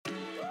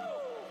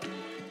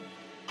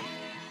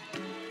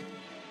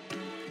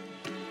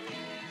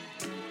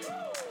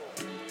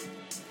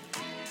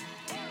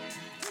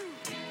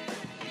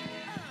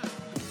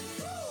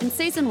In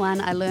Season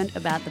 1, I learned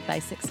about the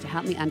basics to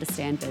help me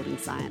understand building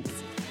science.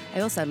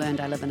 I also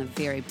learned I live in a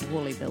very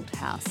poorly built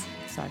house.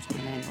 Sorry to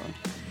my landlord.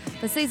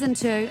 For Season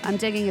 2, I'm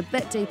digging a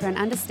bit deeper and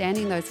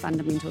understanding those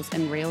fundamentals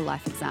in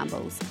real-life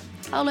examples.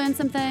 I'll learn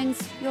some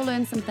things, you'll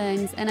learn some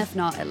things, and if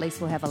not, at least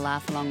we'll have a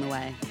laugh along the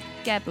way.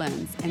 Gab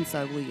learns, and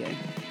so will you.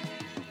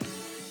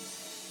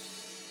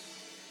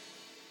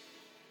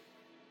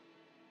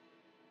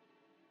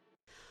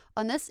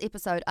 On this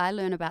episode, I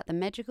learn about the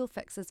magical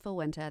fixes for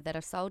winter that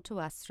are sold to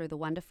us through the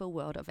wonderful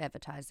world of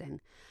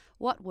advertising.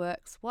 What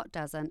works, what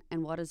doesn't,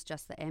 and what is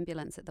just the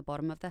ambulance at the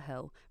bottom of the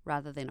hill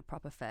rather than a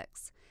proper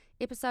fix.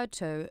 Episode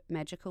 2,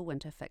 Magical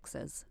Winter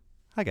Fixes.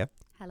 Hi, Gab.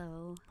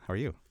 Hello. How are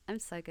you? I'm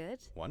so good.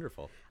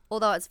 Wonderful.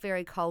 Although it's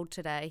very cold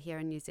today here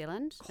in New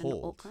Zealand. Cold?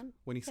 In Auckland.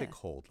 When you say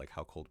cold, like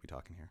how cold are we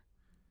talking here?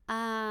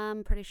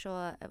 I'm pretty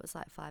sure it was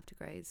like 5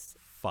 degrees.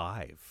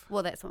 5?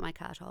 Well, that's what my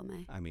car told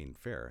me. I mean,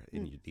 fair.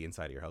 The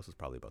inside of your house is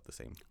probably about the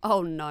same.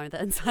 Oh, no.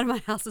 The inside of my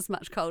house is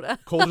much colder.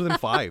 Colder than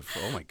 5?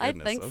 Oh, my I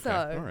goodness. think okay.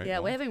 so. All right, yeah,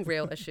 well, we're having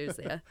real issues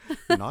there.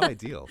 not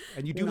ideal.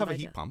 And you do Not have a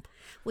ideal. heat pump,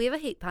 We have a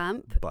heat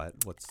pump. but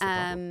what's the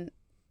problem?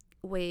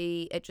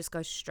 It just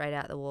goes straight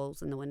out the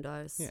walls and the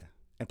windows. Yeah.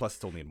 And plus,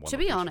 it's only in one To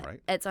be location, honest,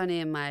 right? it's only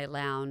in my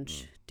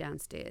lounge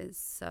downstairs.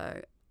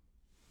 So,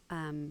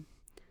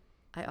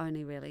 you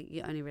only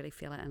really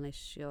feel it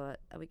unless you're.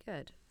 Are we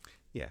good?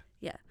 Yeah.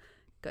 Yeah,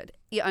 good.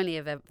 You only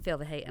ever feel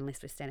the heat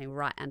unless we're standing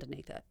right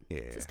underneath it. Yeah.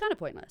 So it's kind of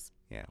pointless.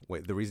 Yeah.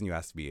 Wait, the reason you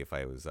asked me if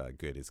I was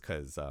good is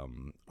because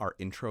our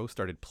intro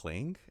started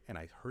playing and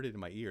I heard it in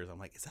my ears. I'm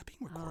like, is that being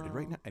recorded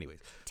right now? Anyways.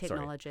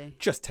 Technology. Sorry.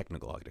 Just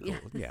technological.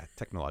 Yeah,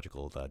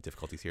 technological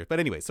difficulties here. But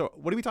anyway, so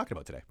what are we talking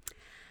about today?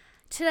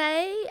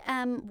 Today,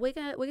 we're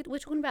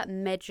talking about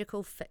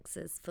magical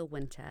fixes for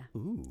winter.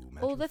 Ooh,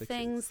 magical All the fixes.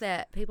 things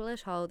that people are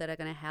told that are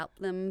going to help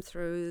them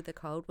through the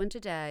cold winter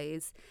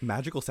days.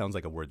 Magical sounds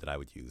like a word that I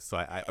would use, so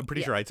I'm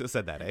pretty sure I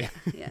said that, eh?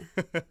 Yeah.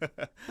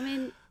 I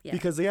mean, yeah.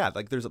 Because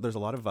like there's a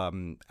lot of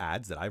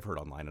ads that I've heard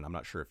online, and I'm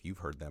not sure if you've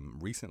heard them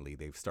recently.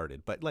 They've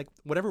started, but like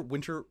whatever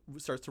winter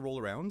starts to roll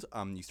around,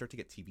 you start to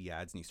get TV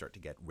ads and you start to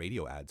get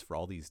radio ads for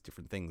all these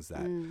different things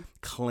that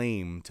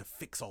claim to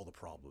fix all the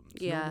problems.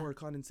 Yeah. No more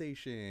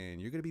condensation.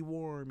 You're gonna be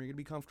warm. You're gonna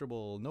be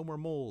comfortable. No more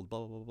mold.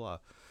 Blah blah blah blah.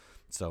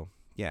 So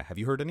yeah, have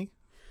you heard any?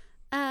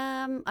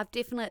 I've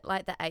definitely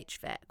like the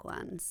HVAC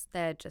ones.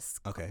 They're just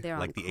they're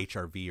like on, the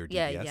HRV or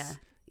DVS.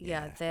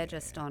 Yeah, they're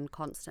just on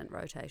constant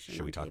rotation.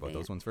 Should we talk about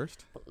those ones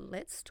first?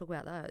 Let's talk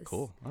about those.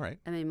 Cool. All right.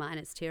 I mean, mine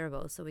is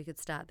terrible, so we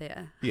could start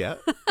there. Yeah.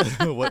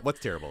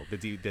 What's terrible? The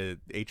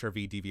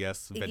HRV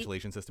DVS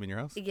ventilation system in your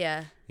house?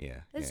 Yeah. Yeah.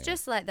 It's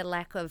just like the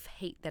lack of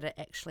heat that it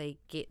actually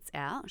gets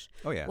out.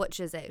 Oh, yeah.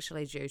 Which is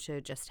actually due to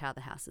just how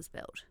the house is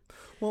built.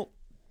 Well,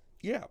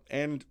 yeah.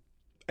 And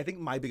I think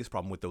my biggest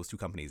problem with those two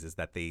companies is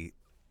that they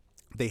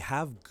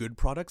have good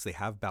products. They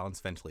have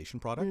balanced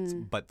ventilation products,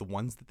 but the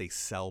ones that they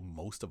sell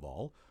most of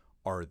all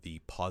are the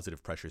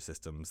positive pressure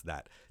systems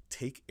that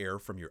take air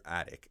from your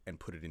attic and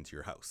put it into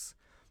your house.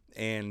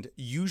 And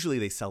usually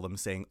they sell them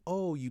saying,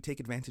 oh, you take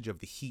advantage of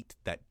the heat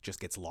that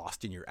just gets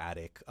lost in your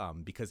attic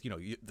because,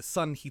 the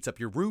sun heats up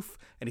your roof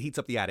and it heats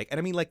up the attic. And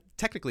I mean, like,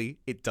 technically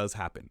it does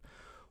happen.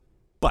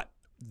 But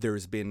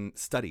there's been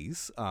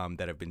studies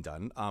that have been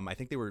done. I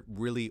think they were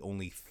really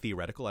only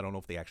theoretical. I don't know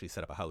if they actually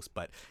set up a house.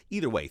 But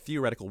either way,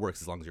 theoretical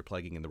works as long as you're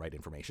plugging in the right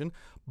information.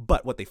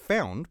 But what they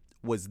found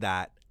was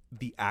that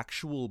the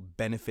actual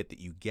benefit that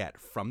you get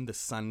from the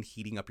sun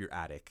heating up your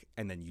attic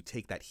and then you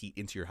take that heat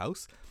into your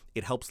house,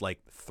 it helps like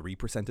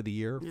 3% of the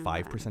year,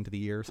 5% of the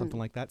year, something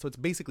like that. So it's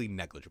basically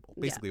negligible,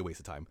 basically a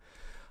waste of time.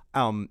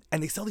 And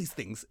they sell these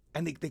things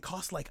and they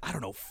cost like, I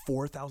don't know,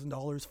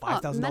 $4,000,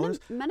 $5,000.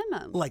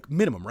 Minimum. Like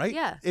minimum, right?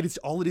 Yeah.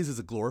 All it is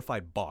a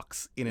glorified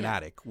box in an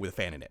attic with a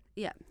fan in it.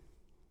 Yeah.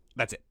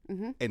 That's it.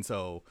 Mm-hmm. And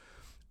so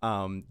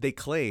they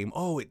claim,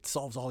 oh, it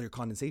solves all your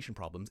condensation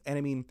problems. And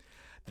I mean,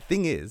 the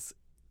thing is,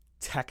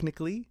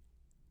 technically,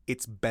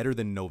 it's better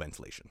than no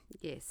ventilation.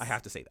 Yes. I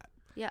have to say that.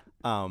 Yeah.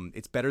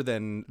 It's better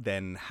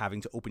than having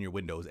to open your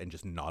windows and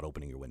just not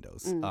opening your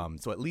windows.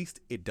 So at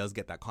least it does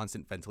get that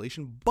constant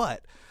ventilation,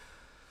 but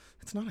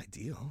it's not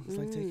ideal. It's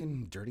like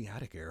taking dirty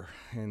attic air,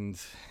 and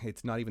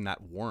it's not even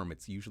that warm.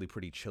 It's usually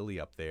pretty chilly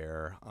up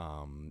there.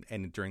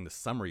 And during the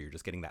summer, you're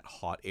just getting that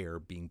hot air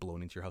being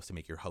blown into your house to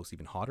make your house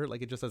even hotter.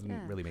 Like, it just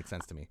doesn't really make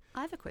sense to me.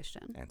 I have a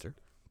question. Answer.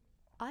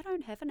 I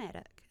don't have an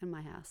attic in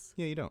my house.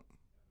 Yeah, you don't.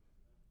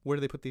 Where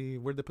do they put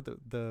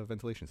the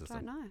ventilation system?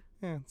 I don't know.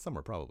 Yeah,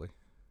 somewhere probably.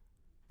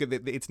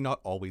 It's not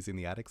always in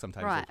the attic.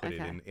 Sometimes they put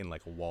it in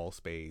like a wall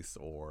space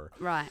or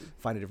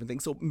find a different thing.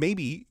 So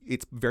maybe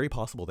it's very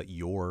possible that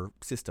your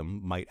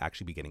system might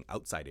actually be getting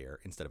outside air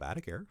instead of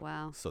attic air.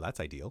 Wow. So that's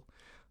ideal.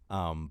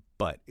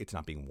 But it's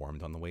not being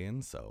warmed on the way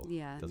in, so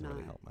it doesn't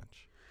really help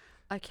much.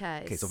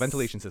 Okay, so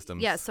ventilation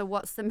systems. Yeah, so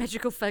what's the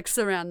magical fix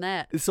around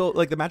that? So,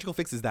 like, the magical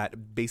fix is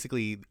that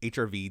basically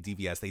HRV,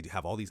 DVS, they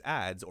have all these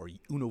ads, or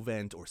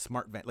UnoVent or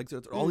SmartVent, like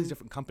there's all these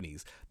different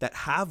companies that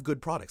have good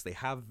products. They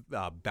have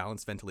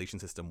balanced ventilation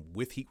system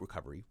with heat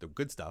recovery. They're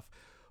good stuff,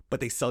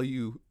 but they sell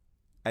you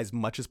as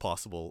much as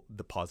possible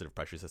the positive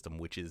pressure system,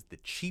 which is the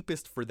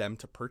cheapest for them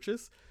to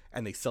purchase,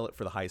 and they sell it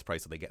for the highest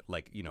price, so they get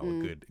like, a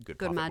good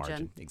profit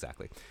margin.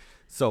 Exactly.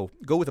 So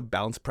go with a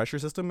balanced pressure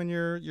system and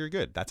you're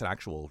good. That's an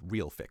actual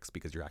real fix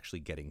because you're actually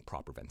getting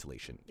proper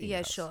ventilation in your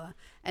house. Sure.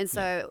 And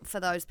so for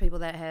those people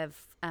that have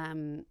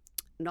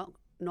not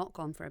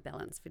gone for a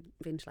balanced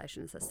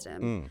ventilation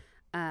system,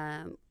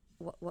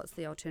 what's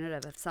the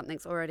alternative? If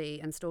something's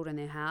already installed in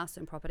their house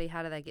and property,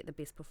 how do they get the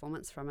best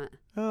performance from it?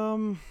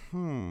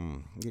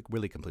 It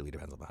really completely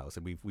depends on the house,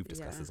 and we've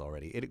discussed this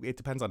already. It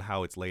depends on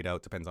how it's laid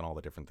out, depends on all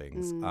the different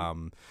things.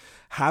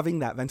 Having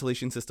that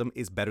ventilation system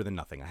is better than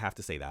nothing. I have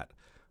to say that.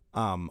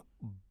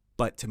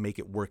 But to make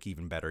it work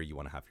even better, you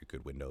want to have your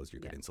good windows,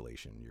 your good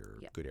insulation, your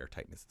good air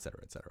tightness, et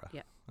cetera, et cetera.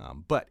 Yeah.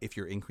 But if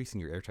you're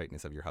increasing your air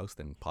tightness of your house,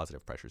 then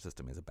positive pressure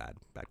system is a bad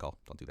call.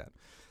 Don't do that,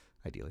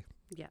 ideally.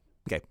 Yeah.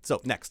 Okay, so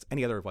next,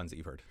 any other ones that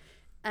you've heard?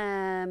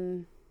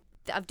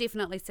 I've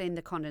definitely seen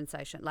the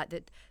condensation, like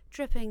the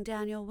dripping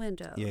down your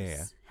windows.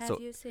 Yeah.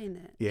 Have you seen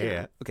that?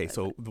 Yeah. Okay,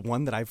 so the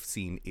one that I've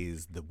seen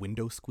is the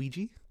window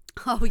squeegee.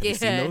 Oh, Have you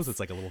seen those?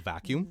 It's like a little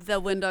vacuum. The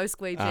window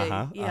squeegee.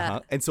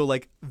 And so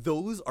like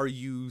those are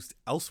used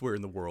elsewhere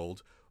in the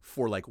world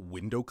for like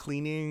window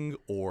cleaning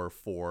or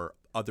for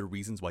other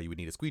reasons why you would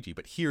need a squeegee.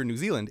 But here in New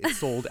Zealand, it's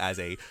sold as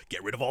a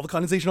get rid of all the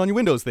condensation on your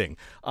windows thing,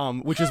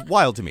 which is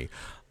wild to me.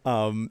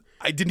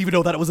 I didn't even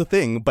know that it was a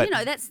thing, but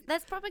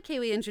that's proper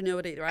Kiwi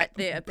ingenuity right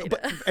there, Peter.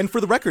 And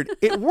for the record,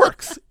 it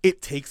works.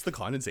 It takes the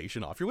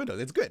condensation off your windows.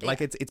 It's good.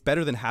 Like it's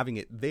better than having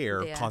it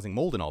there causing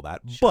mold and all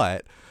that. Sure.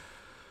 But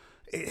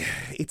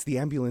it's the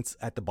ambulance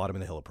at the bottom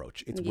of the hill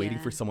approach. It's waiting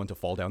for someone to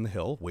fall down the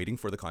hill, waiting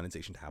for the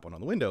condensation to happen on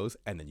the windows,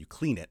 and then you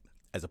clean it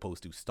as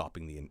opposed to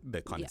stopping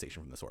the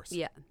condensation from the source.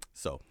 Yeah.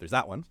 So there's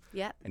that one.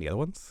 Yeah. Any other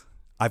ones?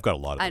 I've got a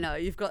lot of them. I know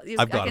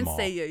I can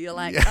see you. You're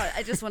like,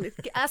 I just want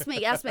to ask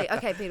me.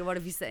 Okay, Peter, what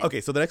have you seen? Okay,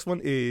 so the next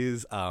one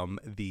is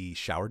the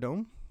shower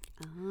dome.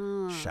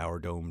 Shower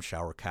dome,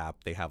 shower cap.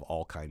 They have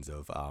all kinds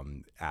of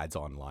ads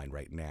online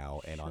right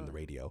now and on the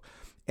radio.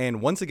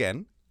 And once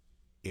again,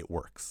 it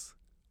works.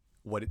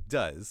 What it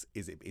does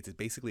is it's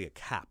basically a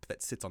cap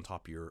that sits on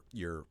top of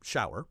your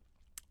shower,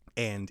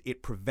 and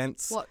it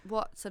prevents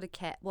what sort of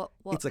cap? What?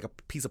 It's like a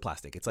piece of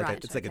plastic. It's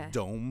like a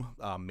dome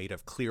made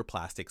of clear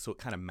plastic, so it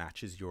kind of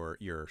matches your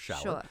shower.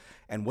 Sure.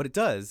 And what it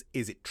does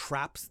is it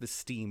traps the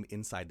steam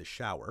inside the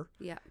shower.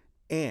 Yeah.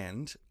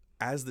 And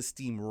as the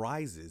steam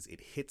rises,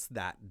 it hits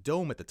that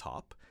dome at the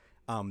top.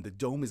 The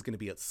dome is going to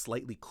be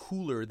slightly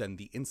cooler than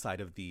the inside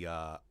of the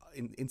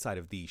inside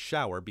of the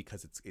shower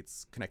because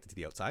it's connected to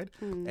the outside,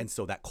 and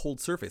so that cold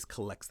surface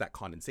collects that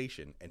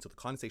condensation, and so the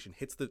condensation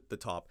hits the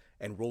top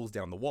and rolls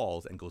down the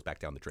walls and goes back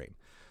down the drain.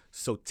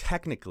 So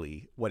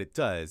technically, what it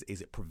does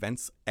is it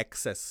prevents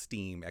excess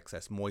steam,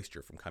 excess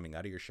moisture from coming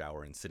out of your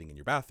shower and sitting in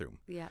your bathroom.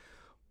 Yeah.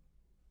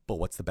 But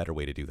what's the better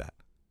way to do that?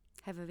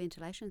 Have a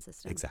ventilation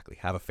system. Exactly.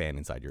 Have a fan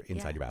inside your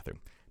bathroom,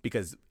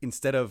 because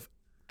instead of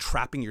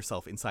trapping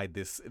yourself inside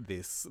this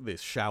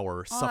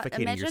shower,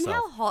 suffocating yourself. Imagine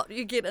how hot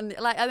you get in.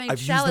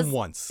 I've used them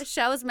once.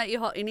 Showers make you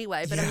hot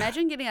anyway, but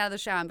imagine getting out of the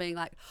shower and being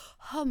like,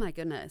 oh my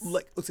goodness.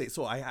 Like, let's say,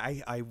 so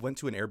I went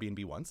to an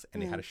Airbnb once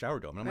and they had a shower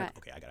dome, and I'm like,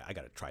 okay, I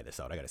gotta try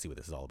this out. I gotta see what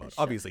this is all about.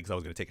 Sure. Obviously, because I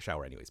was gonna take a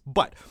shower anyways.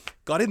 But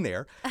got in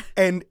there,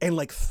 and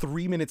like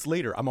 3 minutes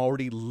later, I'm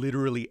already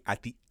literally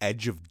at the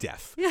edge of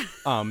death,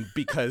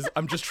 because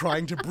I'm just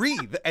trying to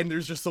breathe, and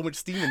there's just so much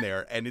steam in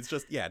there, and it's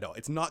just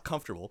it's not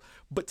comfortable.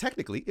 But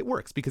technically, it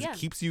works because it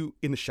keeps you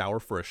in the shower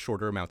for a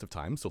shorter amount of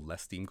time, so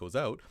less steam goes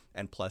out,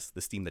 and plus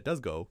the steam that does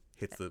go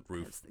hits the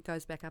roof, it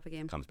goes back up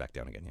again, comes back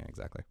down again. Yeah,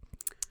 exactly.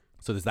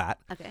 So there's that.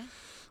 Okay.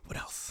 What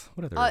else?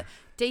 What other?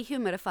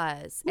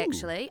 Dehumidifiers. Ooh,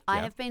 actually, I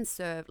have been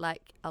served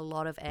like a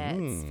lot of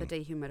ads for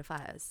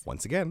dehumidifiers.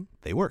 Once again,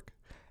 they work.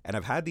 And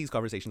I've had these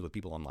conversations with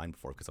people online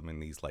before, because I'm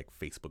in these like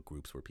Facebook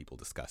groups where people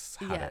discuss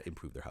how to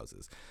improve their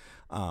houses.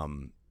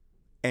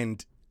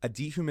 And a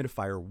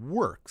dehumidifier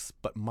works,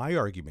 but my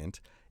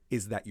argument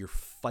is that you're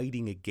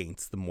fighting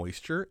against the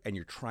moisture and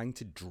you're trying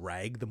to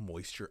drag the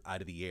moisture out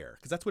of the air,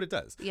 because that's what it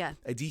does. Yeah.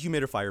 A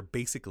dehumidifier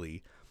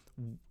basically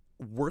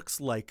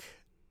works like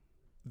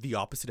the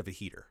opposite of a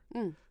heater.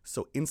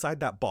 So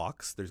inside that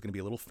box, there's going to be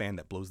a little fan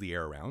that blows the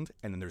air around,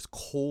 and then there's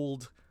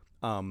cold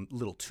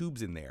little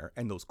tubes in there,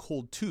 and those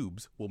cold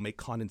tubes will make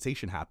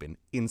condensation happen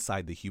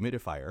inside the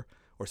dehumidifier,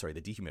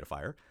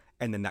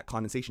 and then that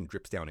condensation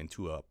drips down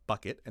into a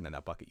bucket, and then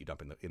that bucket you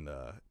dump in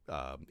the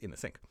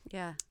sink.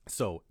 Yeah.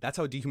 So that's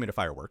how a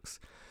dehumidifier works.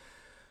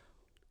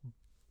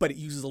 But it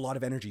uses a lot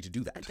of energy to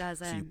do that. It does.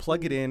 So you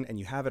plug it in and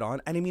you have it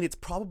on. And I mean, it's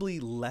probably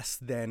less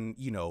than,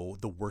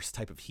 the worst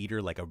type of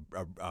heater, like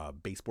a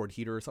baseboard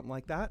heater or something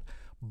like that.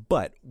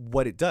 But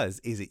what it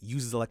does is it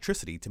uses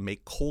electricity to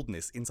make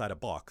coldness inside a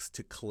box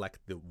to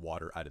collect the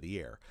water out of the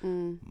air.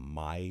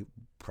 My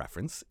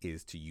preference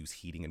is to use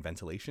heating and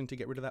ventilation to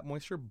get rid of that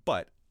moisture.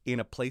 But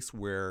in a place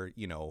where,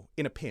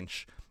 in a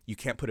pinch, you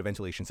can't put a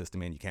ventilation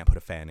system in, you can't put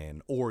a fan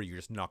in, or you're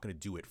just not going to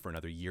do it for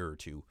another year or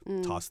two,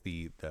 toss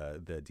the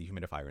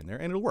dehumidifier in there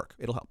and it'll work.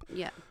 It'll help.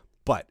 Yeah.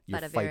 but you're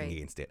But a fighting very-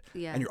 against it.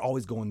 yeah. And you're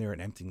always going there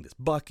and emptying this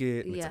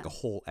bucket, and it's Yeah. like a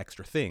whole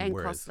extra thing. And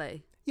whereas,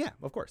 costly. yeah,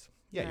 of course.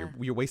 Yeah, Yeah.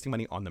 You're wasting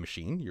money on the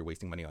machine, you're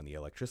wasting money on the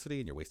electricity,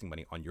 and you're wasting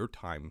money on your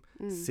time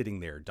sitting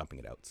there dumping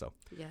it out. So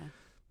Yeah.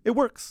 it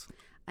works.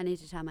 I need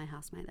to tell my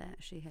housemate that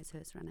she has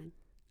hers running.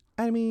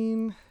 I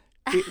mean,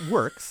 it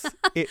works.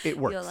 It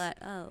works. You're like,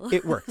 oh.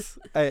 It works.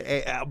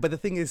 But the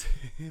thing is,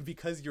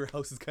 because your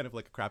house is kind of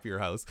like a crappier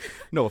house,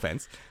 no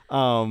offense,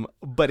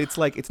 but it's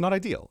like, it's not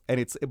ideal. And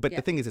Yeah.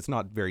 the thing is, it's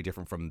not very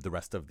different from the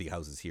rest of the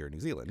houses here in New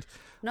Zealand.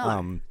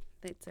 No,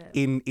 that's it.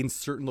 In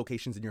certain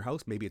locations in your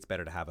house, maybe it's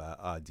better to have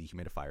a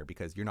dehumidifier,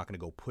 because you're not going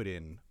to go put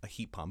in a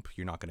heat pump.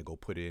 You're not going to go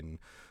put in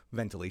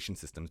ventilation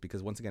systems,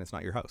 because once again, it's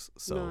not your house.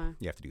 So No.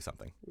 you have to do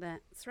something.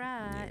 That's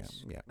right.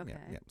 Yeah. Okay.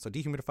 So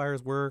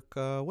dehumidifiers work.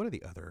 What are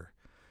the other?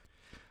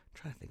 I'm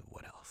trying to think of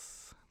what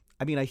else.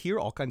 I mean, I hear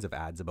all kinds of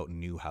ads about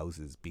new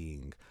houses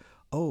being,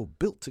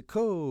 built to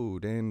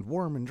code and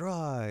warm and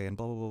dry and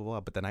blah, blah, blah, blah.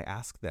 But then I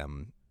ask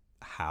them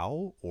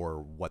how or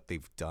what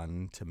they've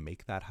done to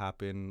make that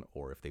happen,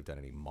 or if they've done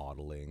any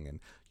modeling. And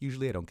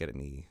usually I don't get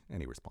any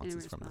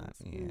responses from that.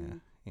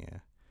 Yeah.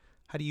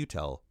 How do you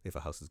tell if a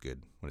house is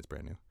good when it's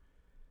brand new?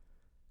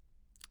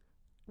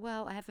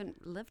 Well, I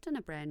haven't lived in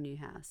a brand new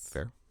house.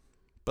 Fair.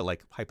 But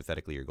like,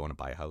 hypothetically, you're going to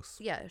buy a house.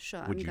 Yeah,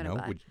 sure. Would I'm you gonna know?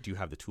 buy. Do you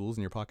have the tools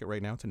in your pocket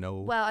right now to know?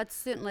 Well, I'd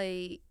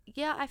certainly,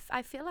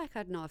 I feel like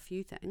I'd know a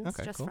few things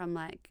Okay, just cool. from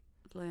like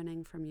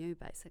learning from you,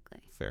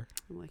 basically. Fair.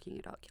 I'm working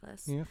at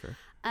Oculus. Yeah, fair.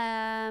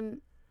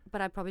 But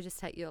I'd probably just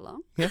take you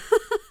along. Yeah.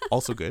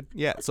 Also good.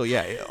 Yeah. So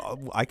yeah,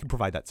 I can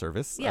provide that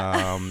service.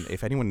 Yeah.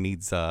 If anyone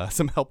needs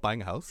some help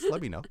buying a house,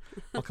 let me know.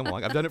 I'll come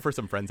along. I've done it for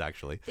some friends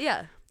actually.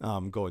 Yeah.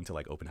 Going to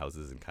like open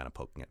houses and kind of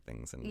poking at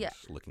things and Yeah.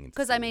 looking into.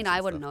 Because I ceilings mean, and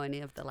I wouldn't stuff. know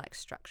any of the like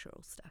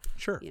structural stuff.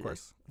 Sure, you of know.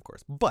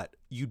 course. But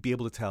you'd be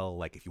able to tell,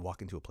 like, if you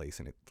walk into a place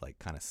and it like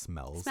kind of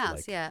smells. Smells,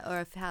 like, yeah, or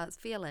if how it's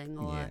feeling,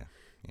 or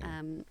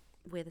Yeah.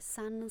 where the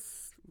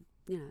sun's,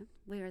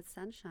 where the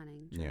sun's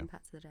shining during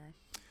parts of the day.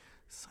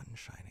 Sun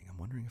shining. I'm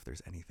wondering if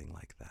there's anything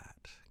like that,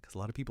 because a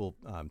lot of people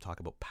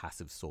talk about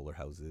passive solar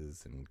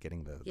houses and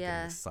getting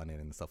the sun in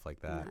and stuff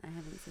like that. No, I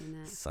haven't seen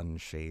that. Sun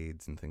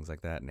shades and things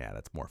like that. Yeah,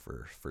 that's more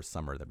for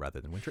summer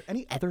rather than winter.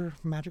 Any other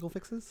magical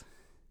fixes?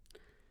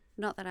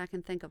 Not that I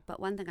can think of,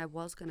 but one thing I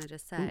was going to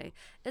just say,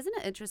 isn't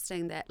it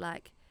interesting that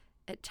like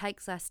it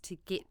takes us to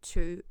get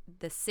to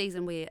the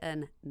season we're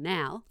in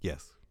now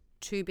Yes.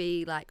 to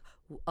be like,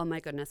 oh my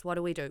goodness, what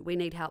do? We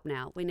need help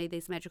now. We need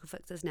these magical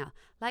fixes now.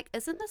 Like,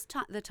 isn't this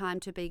the time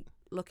to be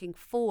looking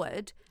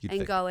forward You'd and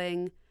think.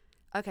 going,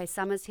 okay,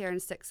 summer's here in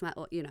 6 months,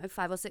 or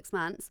 5 or 6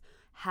 months.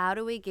 How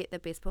do we get the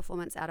best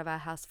performance out of our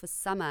house for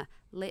summer?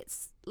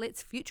 Let's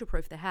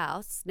future-proof the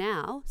house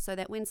now, so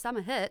that when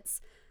summer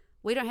hits,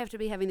 we don't have to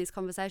be having these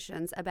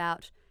conversations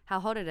about how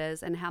hot it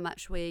is and how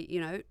much we,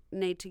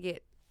 need to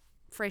get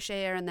fresh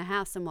air in the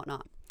house and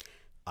whatnot.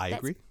 I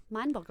agree.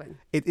 Mind-boggling.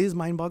 It is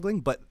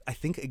mind-boggling, but I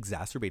think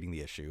exacerbating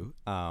the issue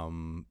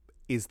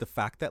is the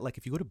fact that, like,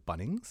 if you go to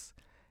Bunnings,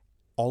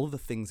 all of the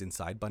things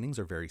inside Bunnings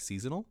are very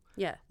seasonal.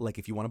 Yeah. Like,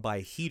 if you want to buy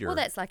a heater, Well,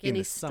 that's like in any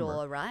the summer,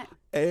 store, right?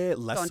 Less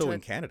Go so into in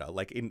Canada.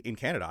 Like in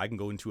Canada, I can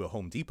go into a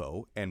Home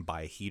Depot and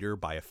buy a heater,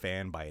 buy a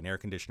fan, buy an air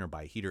conditioner,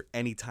 buy a heater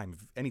any time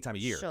of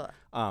year. Sure.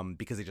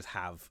 Because they just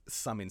have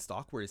some in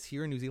stock. Whereas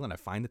here in New Zealand, I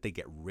find that they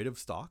get rid of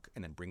stock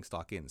and then bring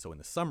stock in. So in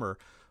the summer,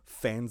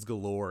 fans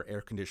galore,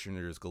 air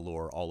conditioners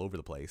galore all over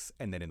the place.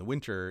 And then in the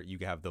winter, you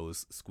have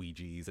those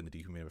squeegees and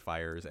the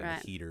dehumidifiers and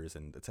Right. the heaters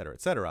and et cetera,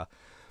 et cetera.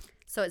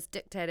 So it's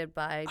dictated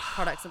by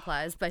product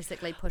suppliers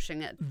basically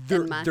pushing it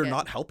They're in market.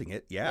 not helping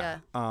it. Yeah.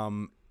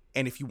 And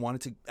if you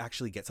wanted to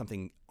actually get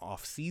something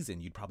off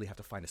season, you'd probably have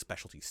to find a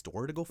specialty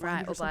store to go find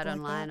Right, it or buy it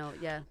something like online, that. or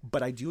yeah.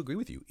 But I do agree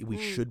with you. We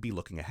should be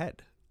looking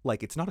ahead.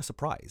 Like, it's not a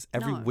surprise.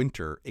 Every No.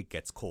 winter it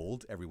gets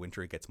cold. Every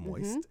winter it gets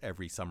moist.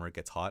 Every summer it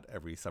gets hot.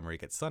 Every summer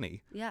it gets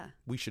sunny. Yeah.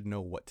 We should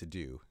know what to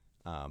do,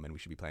 and we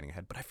should be planning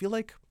ahead. But I feel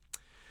like,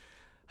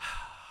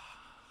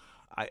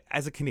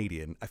 as a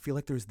Canadian, I feel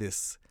like there's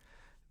this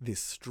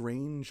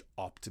strange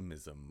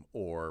optimism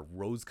or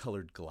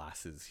rose-colored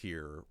glasses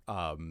here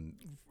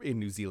in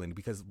New Zealand,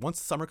 because once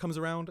summer comes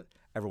around,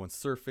 everyone's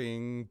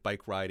surfing,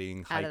 bike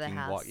riding, Out of the hiking,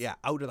 house.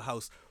 out of the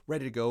house,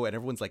 ready to go, and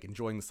everyone's like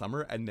enjoying the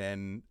summer, and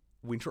then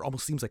winter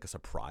almost seems like a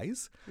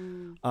surprise.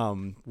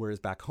 Whereas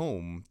back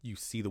home, you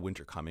see the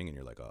winter coming and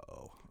you're like,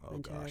 oh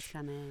Winter is gosh,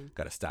 coming.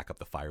 got to stack up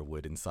the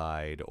firewood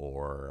inside,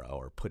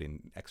 or put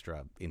in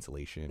extra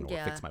insulation, or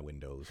Yeah. fix my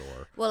windows,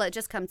 or Well, it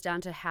just comes down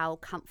to how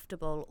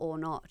comfortable or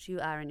not you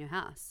are in your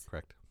house.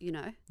 correct.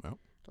 Well.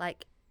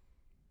 Like,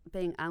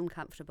 being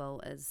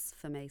uncomfortable is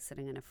for me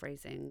sitting in a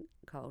freezing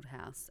cold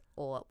house,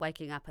 or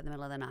waking up in the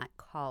middle of the night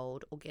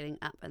cold, or getting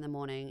up in the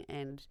morning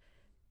and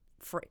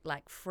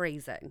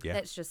freezing. Yeah.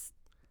 That's just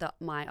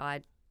my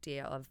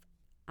idea of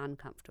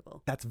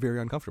uncomfortable. That's very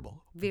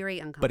uncomfortable. Very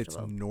But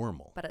uncomfortable.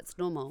 it's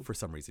normal For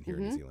some reason here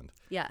in New Zealand,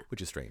 yeah.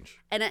 which is strange.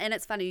 And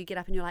it's funny, you get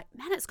up and you're like,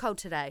 man, it's cold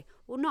today.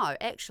 Well, no,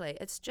 actually,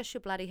 it's just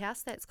your bloody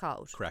house that's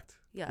cold. Correct.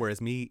 Yeah.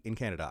 Whereas me in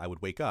Canada, I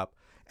would wake up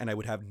and I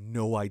would have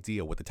no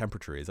idea what the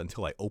temperature is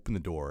until I open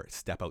the door,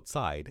 step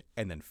outside,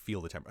 and then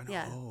feel the temperature.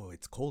 Yeah. Oh,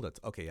 it's cold.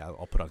 Okay,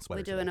 I'll put on a sweater.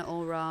 We're doing today. it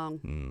all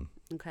wrong.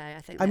 Okay,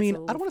 I think. I That's mean,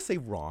 all. I don't want to say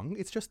wrong.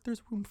 It's just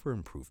there's room for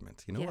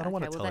improvement. You know, Yeah, I don't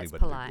want to okay, tell well, that's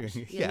anybody.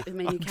 polite. Yeah, I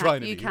mean, I'm you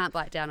trying can't to can't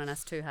bite down on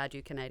us too hard,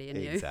 you Canadian.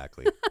 You.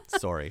 Exactly.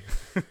 Sorry.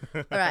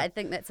 All right, I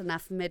think that's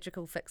enough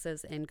magical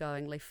fixes and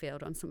going left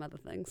field on some other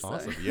things. So.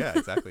 Awesome. Yeah,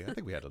 exactly. I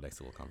think we had a nice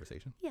little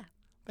conversation. Yeah.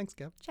 Thanks,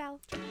 Gab. Ciao.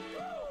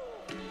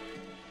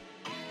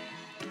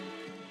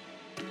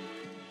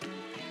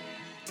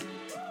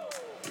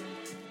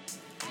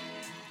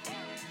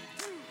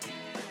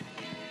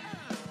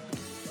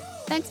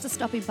 Thanks for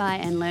stopping by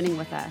and learning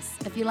with us.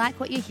 If you like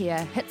what you hear,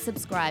 hit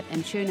subscribe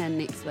and tune in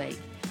next week.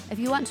 If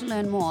you want to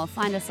learn more,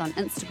 find us on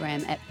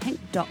Instagram at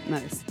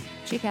pink.moose.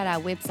 Check out our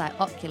website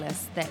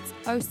Oculus, that's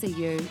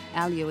ocusltd.co.nz,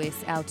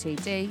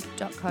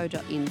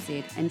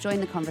 and join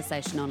the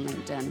conversation on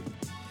LinkedIn.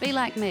 Be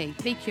like me,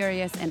 be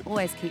curious and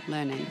always keep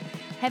learning.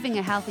 Having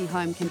a healthy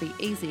home can be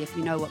easy if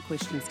you know what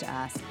questions to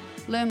ask.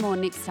 Learn more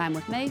next time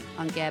with me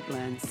on Gab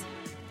Learns.